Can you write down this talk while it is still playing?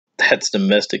That's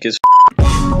domestic as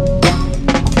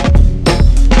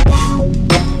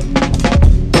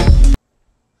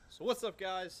So what's up,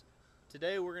 guys?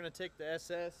 Today we're going to take the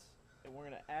SS and we're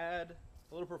going to add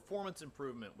a little performance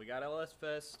improvement. We got LS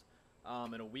Fest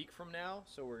in a week from now,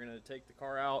 so we're going to take the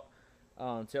car out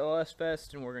to LS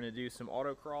Fest and we're going to do some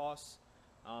autocross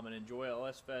and enjoy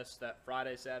LS Fest that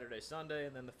Friday, Saturday, Sunday,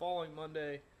 and then the following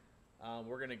Monday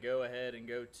we're going to go ahead and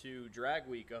go to Drag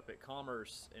Week up at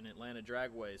Commerce in Atlanta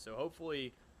Dragway. So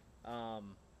hopefully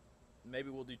maybe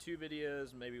we'll do 2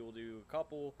 videos, maybe we'll do a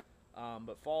couple.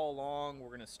 But follow along. We're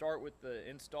going to start with the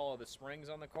install of the springs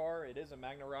on the car. It is a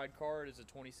MagnaRide car. It is a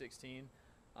 2016.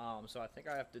 So I think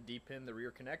I have to depin the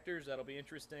rear connectors. That'll be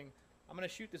interesting. I'm going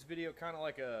to shoot this video kind of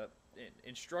like an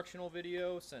instructional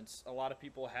video since a lot of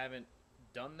people haven't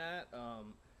done that.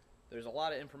 There's a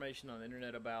lot of information on the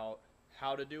internet about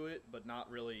how to do it, but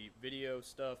not really video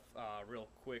stuff, real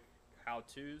quick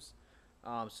how-tos.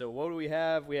 So what do we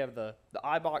have? We have the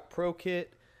Eibach Pro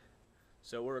Kit.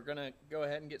 So we're going to go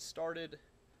ahead and get started.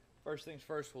 First things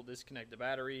first, we'll disconnect the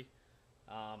battery.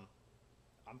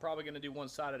 I'm probably going to do one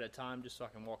side at a time just so I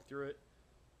can walk through it.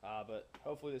 But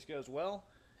hopefully this goes well,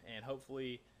 and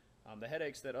hopefully the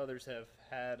headaches that others have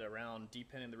had around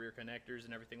depinning the rear connectors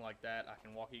and everything like that, I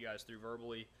can walk you guys through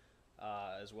verbally,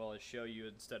 as well as show you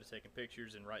instead of taking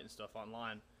pictures and writing stuff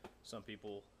online. Some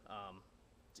people,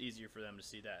 it's easier for them to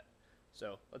see that.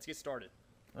 So let's get started.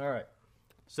 All right.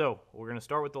 So we're going to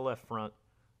start with the left front.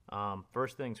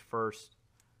 First things first,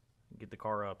 get the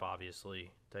car up, obviously,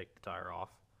 take the tire off,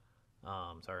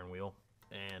 tire and wheel,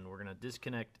 and we're going to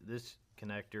disconnect this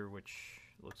connector, which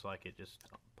looks like it just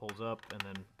pulls up, and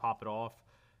then pop it off.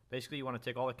 Basically, you want to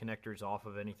take all the connectors off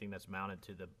of anything that's mounted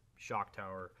to the shock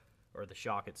tower or the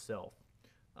shock itself.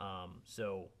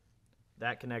 So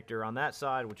that connector on that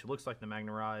side, which looks like the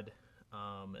MagnaRide,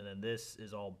 and then this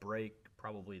is all brake.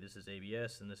 Probably this is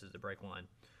ABS and this is the brake line.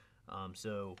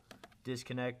 So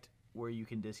disconnect where you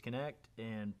can disconnect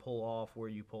and pull off where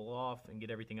you pull off and get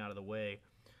everything out of the way.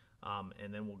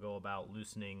 And then we'll go about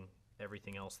loosening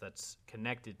everything else that's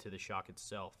connected to the shock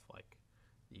itself, like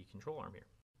the control arm here.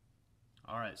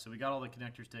 All right, so we got all the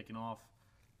connectors taken off.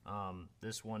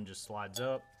 This one just slides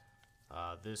up.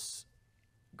 This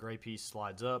gray piece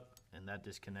slides up, and that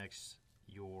disconnects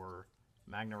your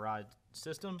MagnaRide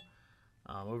system.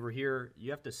 Over here,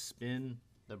 you have to spin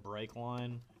the brake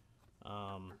line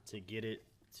to get it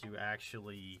to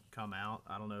actually come out.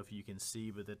 I don't know if you can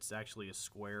see, but it's actually a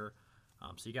square.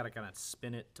 So you got to kind of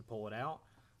spin it to pull it out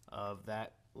of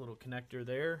that little connector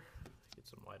there. Get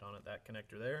some light on it, that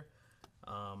connector there.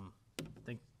 I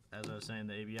think, as I was saying,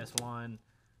 the ABS line,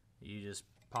 you just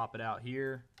pop it out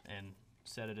here and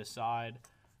set it aside.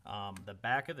 The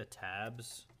back of the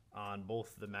tabs on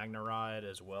both the MagnaRide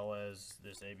as well as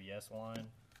this ABS line.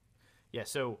 Yeah,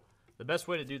 so the best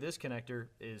way to do this connector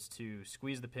is to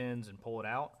squeeze the pins and pull it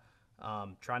out.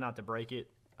 Try not to break it.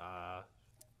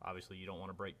 Obviously, you don't want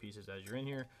to break pieces as you're in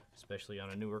here, especially on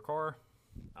a newer car.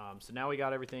 So now we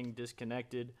got everything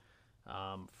disconnected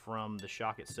from the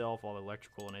shock itself, all the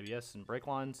electrical and ABS and brake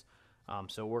lines.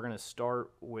 So we're going to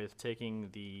start with taking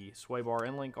the sway bar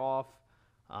end link off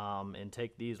and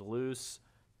take these loose.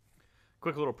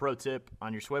 Quick little pro tip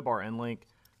on your sway bar end link,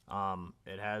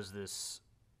 it has this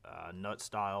nut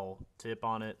style tip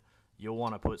on it. You'll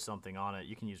want to put something on it.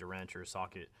 You can use a wrench or a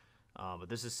socket, but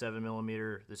this is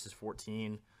 7mm, this is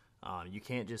 14. You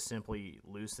can't just simply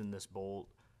loosen this bolt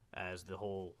as the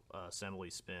whole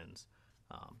assembly spins.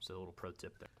 So a little pro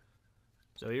tip there.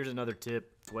 So here's another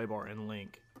tip, sway bar end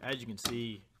link. As you can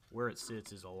see, where it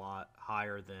sits is a lot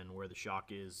higher than where the shock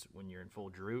is when you're in full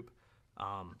droop.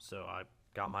 So I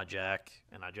got my jack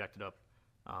and I jacked it up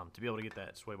to be able to get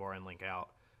that sway bar end link out.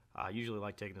 I usually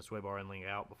like taking the sway bar end link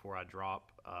out before I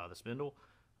drop the spindle.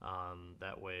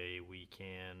 That way we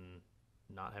can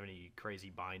not have any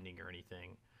crazy binding or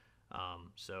anything.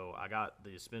 So I got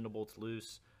the spindle bolts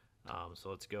loose. So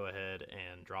let's go ahead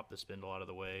and drop the spindle out of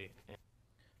the way.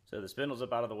 So the spindle's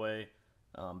up out of the way.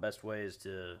 Best way is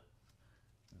to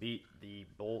beat the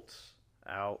bolts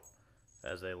out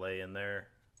as they lay in there.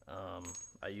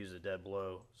 I use a dead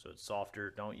blow, so it's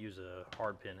softer. Don't use a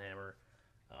hard pin hammer.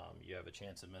 You have a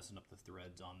chance of messing up the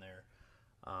threads on there.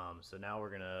 So now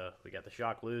we got the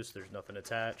shock loose. There's nothing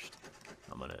attached.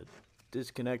 I'm gonna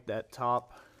disconnect that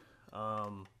top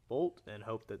bolt and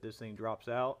hope that this thing drops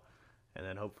out. And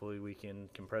then hopefully we can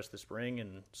compress the spring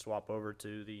and swap over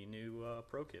to the new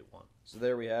Pro Kit one. So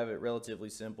there we have it, relatively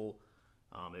simple.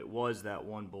 It was that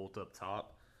one bolt up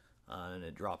top, and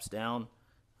it drops down.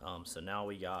 So now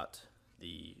we got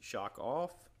the shock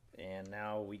off, and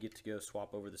now we get to go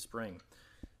swap over the spring.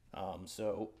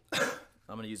 So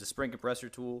I'm going to use a spring compressor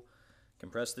tool,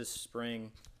 compress this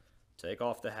spring, take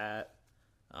off the hat,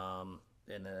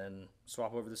 and then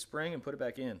swap over the spring and put it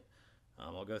back in.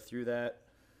 I'll go through that,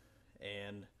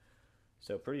 and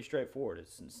so pretty straightforward.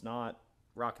 It's not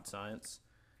rocket science.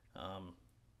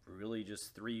 Really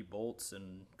just 3 bolts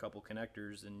and a couple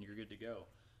connectors and you're good to go.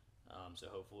 So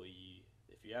hopefully,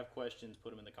 if you have questions,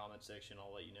 put them in the comment section.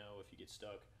 I'll let you know if you get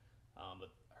stuck. But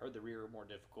I heard the rear more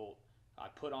difficult. I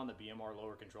put on the BMR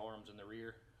lower control arms in the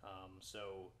rear,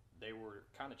 so they were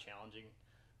kind of challenging.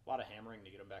 A lot of hammering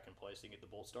to get them back in place and get the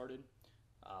bolt started.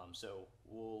 So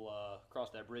we'll cross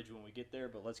that bridge when we get there,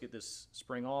 but let's get this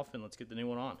spring off and let's get the new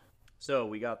one on. So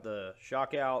we got the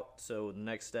shock out, so the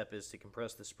next step is to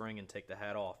compress the spring and take the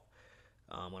hat off.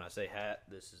 When I say hat,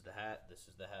 this is the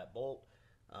hat bolt.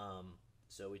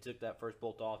 So we took that first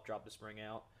bolt off, dropped the spring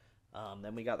out.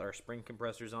 Then we got our spring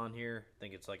compressors on here. I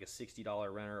think it's like a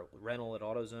 $60 rental at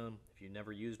AutoZone. If you've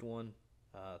never used one,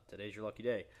 today's your lucky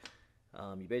day.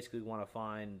 You basically want to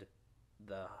find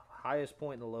the highest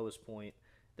point and the lowest point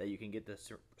that you can get the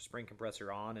spring compressor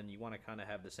on, and you want to kind of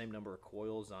have the same number of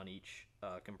coils on each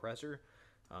compressor.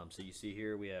 So you see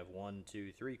here we have 1,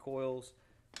 2, 3 coils.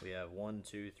 We have 1,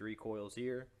 2, 3 coils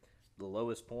here. The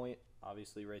lowest point,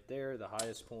 obviously right there. The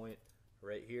highest point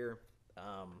right here.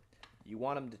 You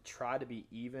want them to try to be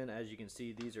even. As you can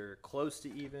see, these are close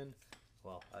to even.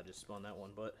 Well, I just spun that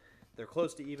one, but they're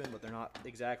close to even, but they're not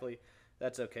exactly.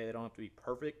 That's okay. They don't have to be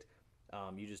perfect.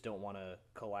 You just don't want to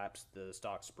collapse the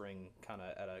stock spring kind of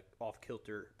at a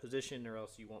off-kilter position, or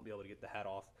else you won't be able to get the hat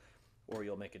off, or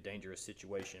you'll make a dangerous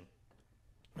situation.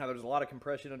 Now, there's a lot of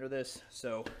compression under this,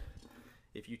 so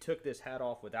if you took this hat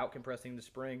off without compressing the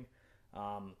spring,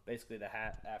 basically the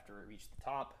hat, after it reached the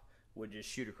top, would just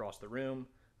shoot across the room.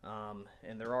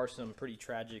 And there are some pretty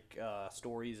tragic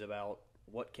stories about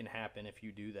what can happen if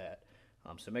you do that.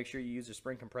 So make sure you use a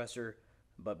spring compressor.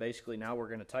 But basically now we're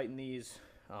going to tighten these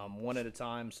one at a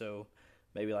time. So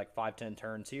maybe like 5-10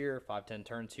 turns here, 5-10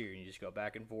 turns here. And you just go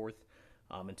back and forth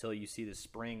until you see the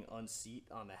spring unseat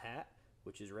on the hat,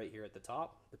 which is right here at the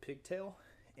top, the pigtail.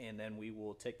 And then we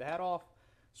will take the hat off,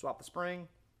 swap the spring.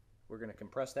 We're going to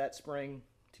compress that spring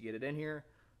to get it in here,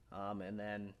 and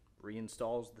then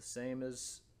reinstalls the same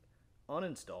as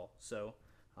uninstall. So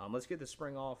let's get the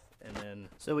spring off, and then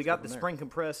so we got the spring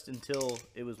compressed until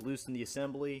it was loose in the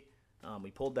assembly.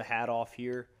 We pulled the hat off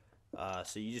here,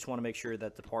 so you just want to make sure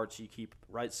that the parts you keep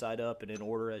right side up and in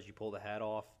order as you pull the hat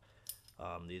off.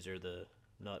 These are the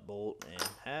nut, bolt, and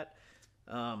hat.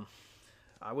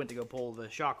 I went to go pull the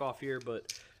shock off here,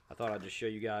 but I thought I'd just show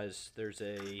you guys. There's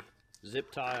a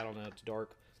zip tie, I don't know, it's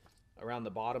dark, around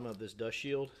the bottom of this dust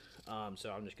shield.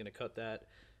 So I'm just going to cut that.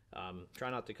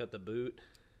 Try not to cut the boot,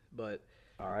 but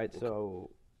alright, so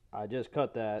I just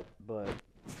cut that, but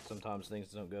sometimes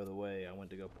things don't go the way. I went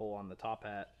to go pull on the top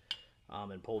hat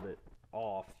and pulled it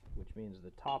off, which means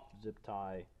the top zip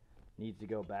tie needs to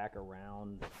go back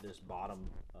around this bottom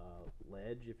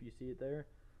ledge, if you see it there.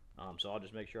 So I'll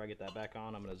just make sure I get that back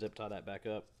on. I'm going to zip tie that back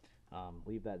up,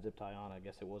 leave that zip tie on. I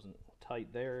guess it wasn't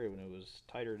tight there when it was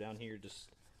tighter down here just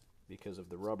because of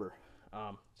the rubber.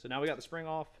 So now we got the spring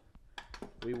off.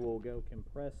 We will go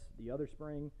compress the other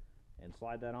spring and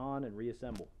slide that on and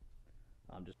reassemble.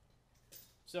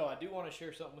 So I do want to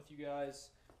share something with you guys.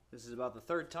 This is about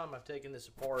the 3rd time I've taken this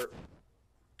apart.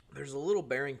 There's a little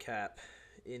bearing cap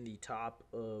in the top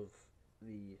of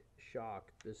the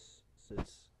shock. This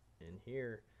sits in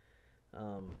here.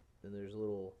 And there's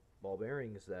little ball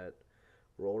bearings that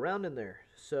roll around in there.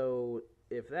 So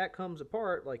if that comes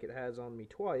apart like it has on me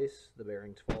twice, the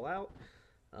bearings fall out,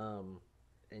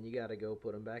 and you got to go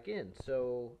put them back in.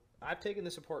 So I've taken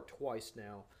this apart twice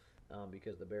now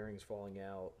because the bearings falling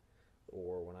out,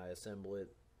 or when I assemble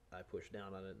it, I push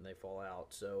down on it and they fall out.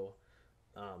 So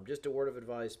just a word of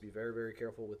advice, be very, very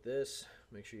careful with this.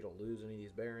 Make sure you don't lose any of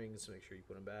these bearings. Make sure you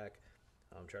put them back.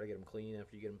 Try to get them clean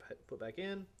after you get them put back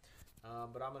in.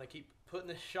 But I'm going to keep putting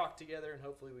this shock together, and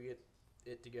hopefully we get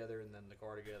it together and then the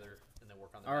car together and then work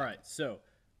on the back. All right, so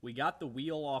we got the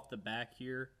wheel off the back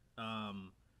here, and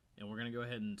we're going to go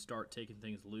ahead and start taking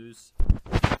things loose.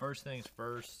 First things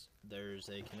first, there's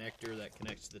a connector that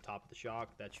connects to the top of the shock.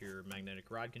 That's your magnetic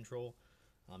ride control.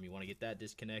 You want to get that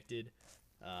disconnected.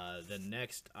 Then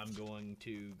next, I'm going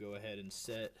to go ahead and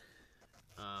set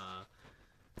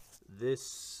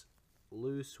this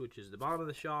loose, which is the bottom of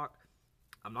the shock.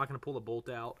 I'm not going to pull the bolt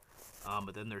out,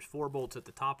 but then there's 4 bolts at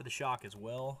the top of the shock as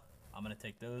well. I'm going to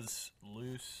take those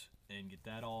loose and get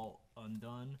that all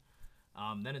undone.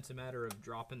 Then it's a matter of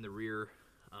dropping the rear.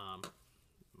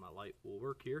 My light will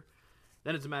work here.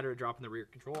 Then it's a matter of dropping the rear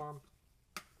control arm.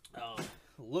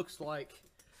 Looks like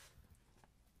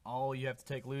all you have to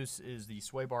take loose is the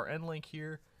sway bar end link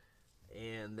here,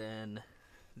 and then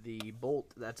the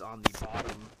bolt that's on the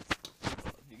bottom.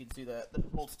 You can see that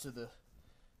bolts to the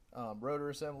rotor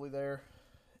assembly there,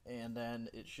 and then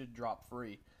it should drop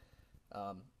free.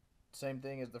 Same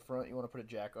thing as the front. You want to put a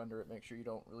jack under it, make sure you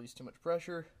don't release too much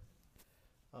pressure.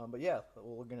 But yeah,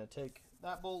 we're going to take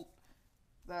that bolt,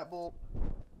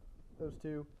 those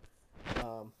two,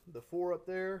 the 4 up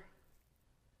there,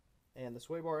 and the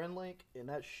sway bar end link, and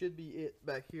that should be it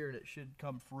back here, and it should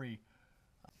come free.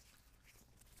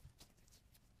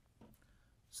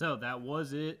 So that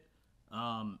was it.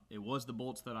 It was the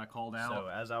bolts that I called out. So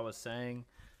as I was saying,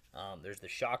 there's the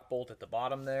shock bolt at the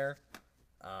bottom there.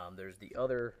 There's the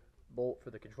other bolt for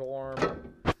the control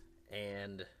arm,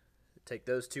 and take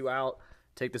those 2 out.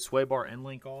 Take the sway bar end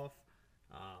link off.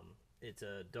 It's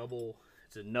a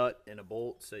nut and a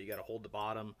bolt, so you got to hold the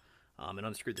bottom and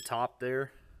unscrew the top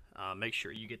there. Make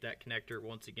sure you get that connector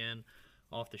once again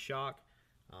off the shock.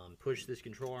 Push this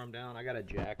control arm down. I got a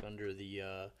jack under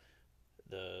the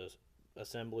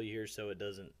assembly here so it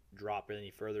doesn't drop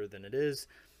any further than it is,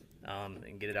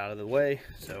 and get it out of the way.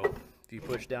 So if you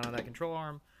push down on that control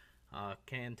arm,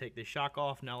 can take this shock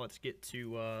off. Now let's get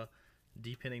to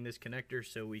depinning this connector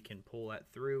so we can pull that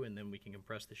through, and then we can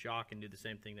compress the shock and do the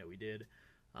same thing that we did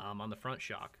on the front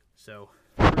shock. So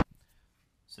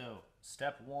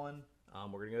step 1,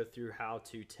 we're going to go through how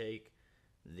to take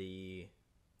the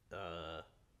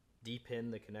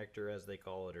depin the connector, as they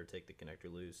call it, or take the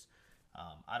connector loose.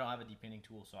 I don't have a depinning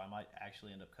tool, so I might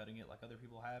actually end up cutting it like other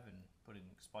people have and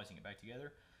splicing it back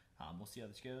together. We'll see how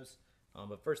this goes.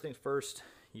 But first things first,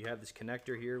 you have this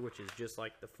connector here, which is just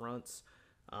like the fronts.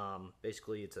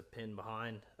 Basically, it's a pin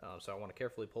behind, so I want to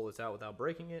carefully pull this out without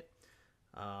breaking it.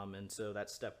 And so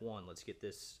that's step 1. Let's get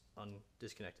this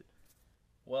disconnected.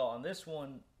 Well, on this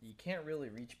one, you can't really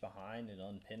reach behind and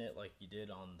unpin it like you did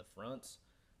on the fronts.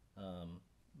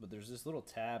 But there's this little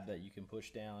tab that you can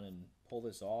push down and pull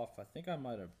this off. I think I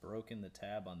might have broken the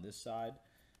tab on this side,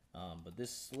 but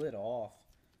this slid off.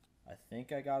 I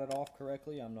think I got it off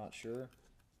correctly. I'm not sure.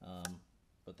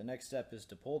 But the next step is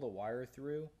to pull the wire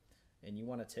through, and you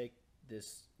want to take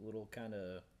this little kind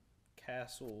of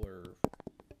castle or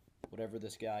whatever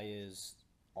this guy is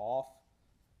off.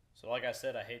 So like I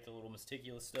said, I hate the little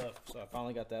meticulous stuff, so I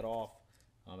finally got that off.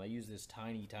 I use this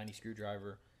tiny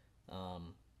screwdriver.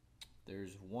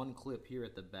 There's one clip here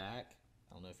at the back.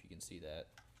 I don't know if you can see that.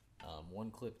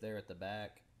 One clip there at the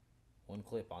back, one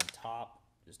clip on top,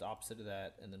 just opposite of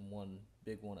that, and then one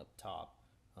big one up top.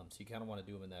 So you kind of want to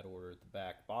do them in that order: the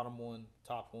back bottom one,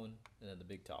 top one, and then the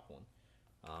big top one.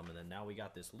 And then now we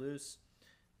got this loose.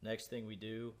 Next thing we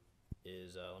do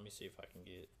is, let me see if I can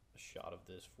get a shot of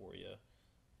this for you.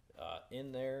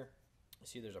 In there, you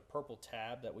see there's a purple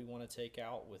tab that we want to take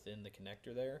out within the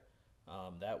connector there.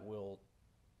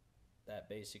 That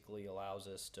basically allows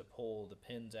us to pull the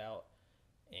pins out,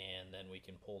 and then we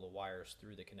can pull the wires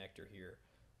through the connector here.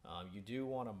 You do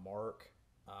want to mark,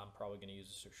 I'm probably going to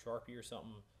use a Sharpie or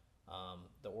something,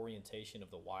 the orientation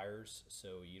of the wires,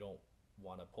 so you don't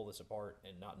want to pull this apart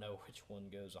and not know which one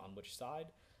goes on which side.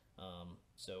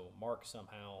 So mark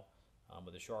somehow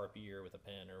with a Sharpie or with a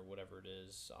pen or whatever it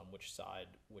is on which side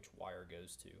which wire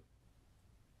goes to.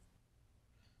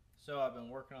 So I've been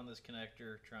working on this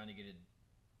connector, trying to get it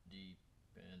deep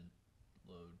and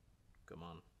load. Come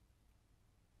on.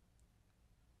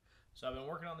 So I've been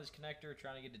working on this connector,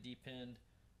 trying to get it depinned.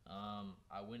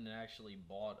 I went and actually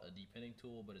bought a depinning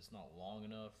tool, but it's not long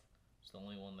enough. It's the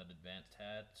only one that Advanced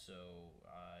had, so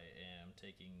I am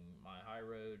taking my high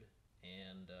road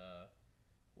and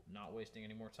not wasting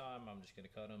any more time. I'm just going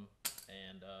to cut them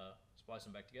and splice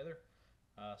them back together.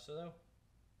 So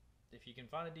if you can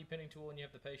find a depinning tool and you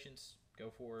have the patience,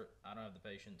 go for it. I don't have the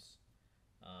patience,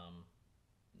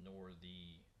 nor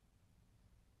the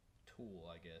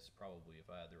tool, I guess. Probably if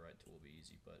I had the right tool, it'd be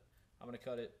easy, but I'm going to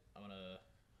cut it. I'm going to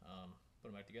put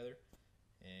them back together,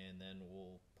 and then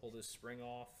we'll pull this spring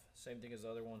off. Same thing as the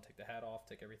other one. Take the hat off,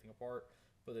 take everything apart,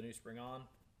 put the new spring on,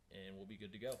 and we'll be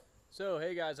good to go. So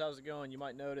hey guys, how's it going? You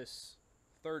might notice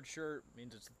third shirt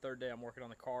means it's the third day I'm working on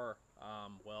the car.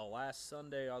 Well, last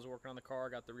Sunday I was working on the car,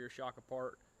 got the rear shock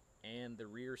apart, and the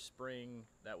rear spring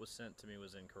that was sent to me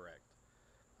was incorrect.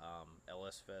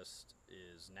 LS Fest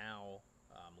is now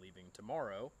leaving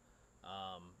tomorrow,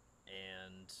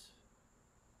 and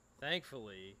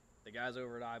thankfully the guys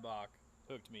over at Eibach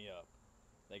hooked me up.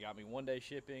 They got me 1-day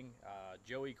shipping.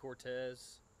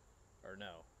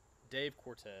 Dave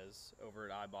Cortez over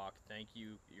at Eibach, thank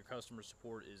you. Your customer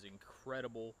support is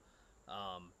incredible.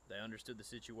 They understood the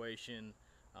situation.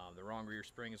 The wrong rear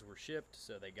springs were shipped,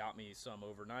 so they got me some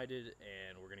overnighted,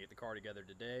 and we're going to get the car together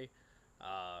today.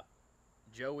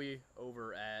 Joey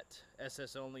over at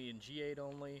SS Only and G8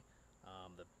 Only,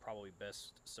 the probably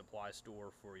best supply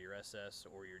store for your SS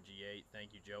or your G8.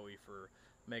 Thank you, Joey, for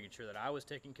making sure that I was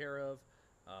taken care of.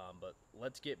 But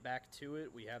let's get back to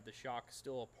it. We have the shock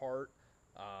still apart,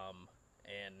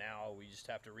 and now we just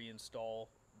have to reinstall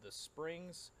the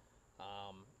springs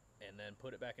and then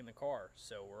put it back in the car.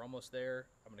 So we're almost there.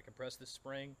 I'm going to compress this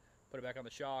spring, put it back on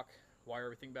the shock, wire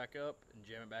everything back up, and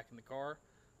jam it back in the car.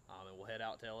 And we'll head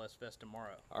out to LS Fest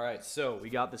tomorrow. All right, so we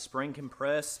got the spring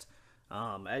compressed.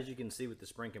 As you can see with the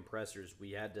spring compressors,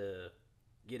 we had to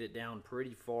get it down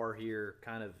pretty far here.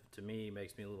 Kind of, to me,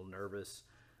 makes me a little nervous.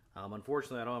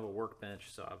 Unfortunately, I don't have a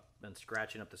workbench, so I've been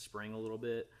scratching up the spring a little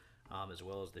bit, as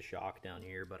well as the shock down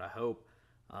here. But I hope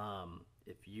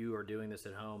if you are doing this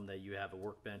at home that you have a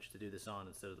workbench to do this on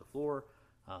instead of the floor.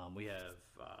 We have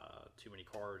too many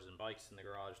cars and bikes in the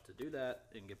garage to do that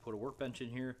and put a workbench in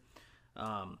here.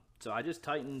 So I just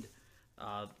tightened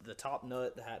the top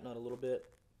nut, the hat nut a little bit.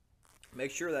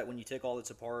 Make sure that when you take all this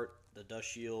apart, the dust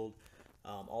shield,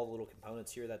 all the little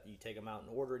components here, that you take them out in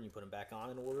order and you put them back on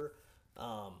in order.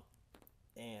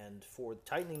 And for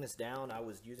tightening this down, I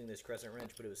was using this crescent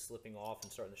wrench, but it was slipping off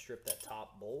and starting to strip that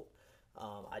top bolt.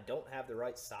 I don't have the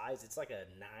right size. It's like a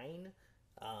 9.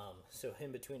 So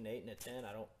in between an 8 and a 10,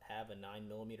 I don't have a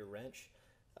 9mm wrench.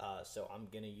 So I'm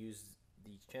going to use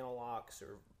these channel locks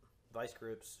or vice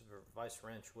grips or vice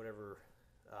wrench, whatever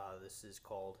this is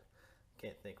called.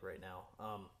 Can't think right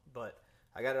now. But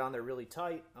I got it on there really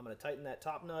tight. I'm going to tighten that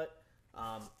top nut,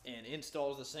 and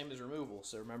install is the same as removal.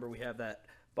 So remember, we have that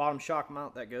bottom shock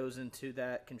mount that goes into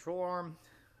that control arm.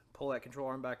 Pull that control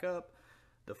arm back up,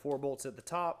 the 4 bolts at the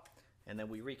top, and then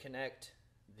we reconnect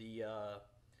the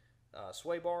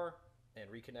sway bar and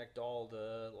reconnect all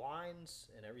the lines,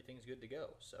 and everything's good to go.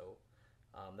 So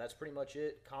that's pretty much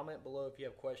it. Comment below if you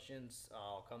have questions.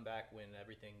 I'll come back when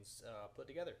everything's put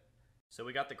together. So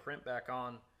we got the crimp back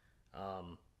on.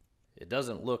 It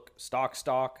doesn't look stock.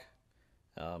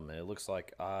 It looks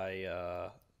like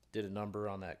I did a number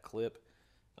on that clip.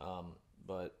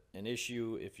 But an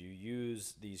issue, if you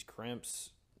use these crimps,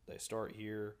 they start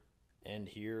here, end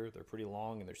here. They're pretty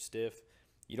long and they're stiff.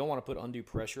 You don't want to put undue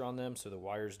pressure on them so the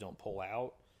wires don't pull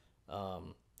out.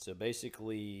 So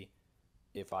basically,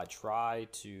 if I try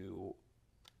to,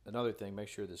 another thing, make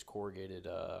sure this corrugated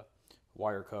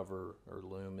wire cover or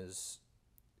loom is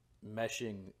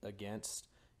meshing against.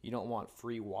 You don't want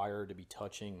free wire to be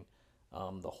touching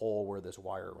the hole where this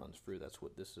wire runs through. That's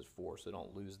what this is for, so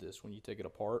don't lose this when you take it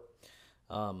apart.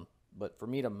 But for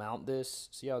me to mount this,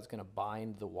 see how it's going to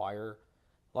bind the wire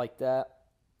like that?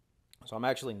 So I'm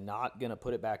actually not going to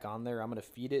put it back on there. I'm going to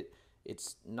feed it.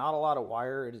 It's not a lot of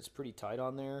wire. It is pretty tight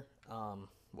on there.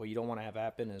 What you don't want to have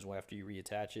happen is after you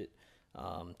reattach it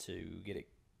to get it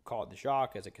caught in the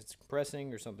shock as it gets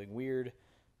compressing or something weird.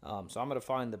 So I'm going to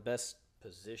find the best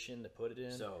position to put it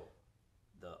in. So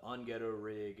the unghetto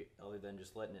rig, other than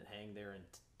just letting it hang there and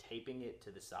taping it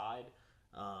to the side,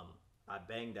 I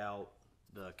banged out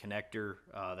the connector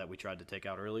that we tried to take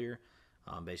out earlier.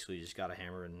 Basically just got a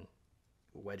hammer and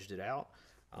wedged it out.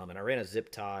 And I ran a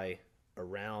zip tie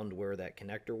around where that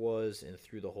connector was and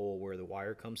through the hole where the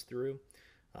wire comes through.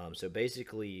 So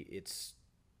basically it's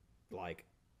like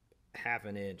half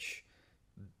an inch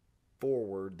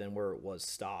forward than where it was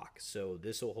stock. So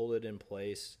this will hold it in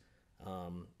place.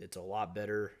 It's a lot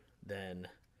better than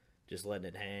just letting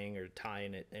it hang or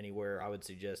tying it anywhere. I would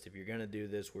suggest, if you're going to do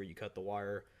this where you cut the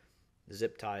wire,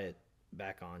 zip tie it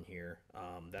back on here.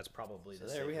 That's probably the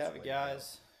safest way. So there we have it,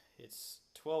 guys. It's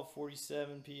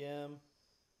 12:47 p.m.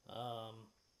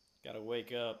 Got to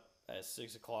wake up at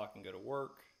 6 o'clock and go to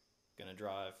work. Gonna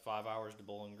drive 5 hours to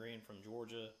Bowling Green from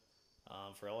Georgia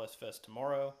for LS Fest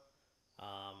tomorrow.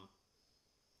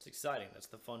 It's exciting. That's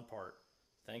the fun part.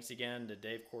 Thanks again to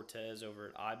Dave Cortez over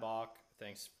at Eibach.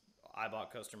 Thanks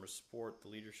Eibach customer support, the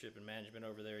leadership and management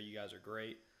over there. You guys are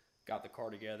great. Got the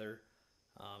car together.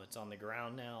 It's on the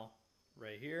ground now,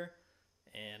 right here.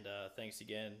 And thanks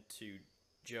again to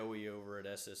Joey over at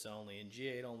SS Only and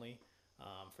G8 Only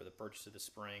for the purchase of the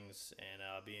springs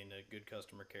and being a good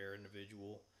customer care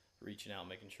individual, reaching out,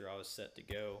 making sure I was set to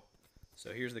go.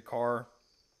 So here's the car.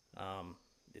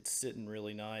 It's sitting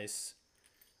really nice.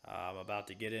 I'm about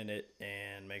to get in it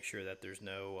and make sure that there's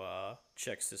no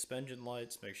check suspension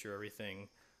lights, make sure everything,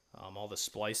 all the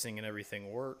splicing and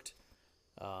everything worked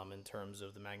in terms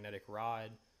of the magnetic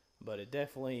ride. But it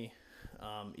definitely,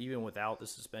 even without the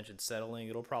suspension settling,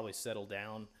 it'll probably settle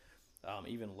down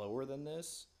even lower than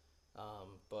this.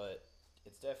 But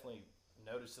it's definitely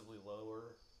noticeably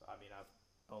lower. I mean, I've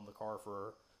owned the car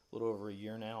for a little over a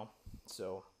year now,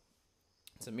 so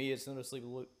to me it's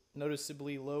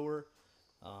noticeably lower.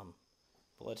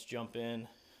 But let's jump in.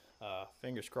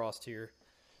 Fingers crossed here.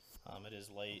 It is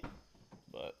late,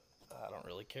 but I don't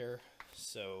really care.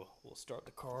 So we'll start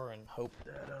the car and hope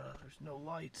that there's no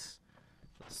lights.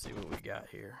 Let's see what we got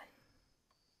here.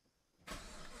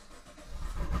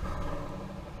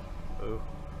 Oh,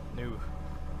 new.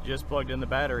 Just plugged in the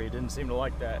battery. Didn't seem to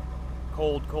like that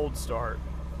cold start.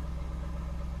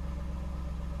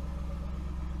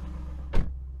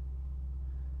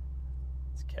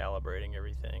 It's calibrating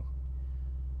everything.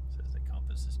 Says the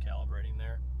compass is calibrating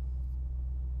there.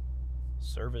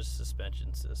 Service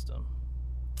suspension system.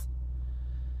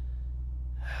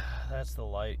 That's the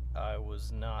light I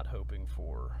was not hoping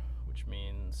for, which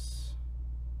means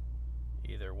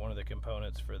either one of the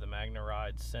components for the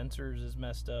MagneRide sensors is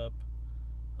messed up,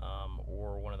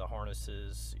 or one of the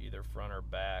harnesses, either front or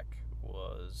back,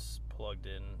 was plugged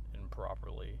in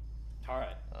improperly. All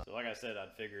right, so like I said,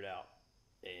 I'd figured out,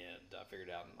 and I figured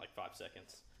it out in like 5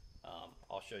 seconds.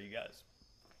 I'll show you guys.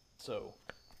 So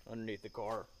underneath the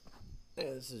car,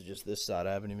 this is just this side.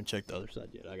 I haven't even checked the other side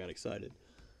yet. I got excited.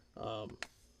 Let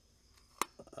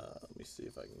me see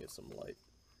if I can get some light.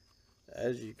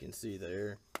 As you can see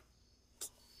there,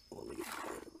 let me get the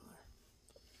light over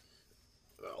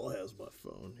there. All has my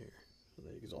phone here.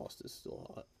 The exhaust is still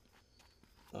hot.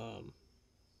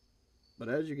 But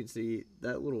as you can see,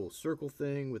 that little circle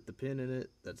thing with the pin in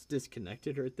it, that's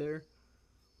disconnected right there.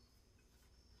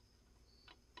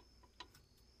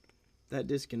 That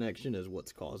disconnection is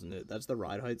what's causing it. That's the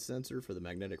ride height sensor for the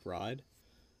magnetic ride.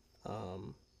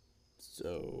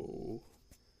 So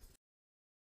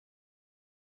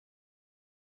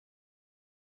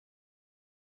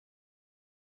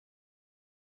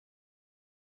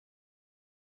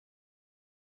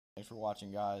thanks for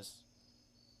watching, guys.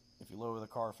 If you lower the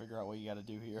car, figure out what you got to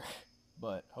do here.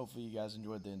 But hopefully you guys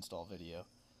enjoyed the install video.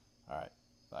 Alright,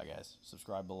 bye guys.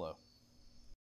 Subscribe below.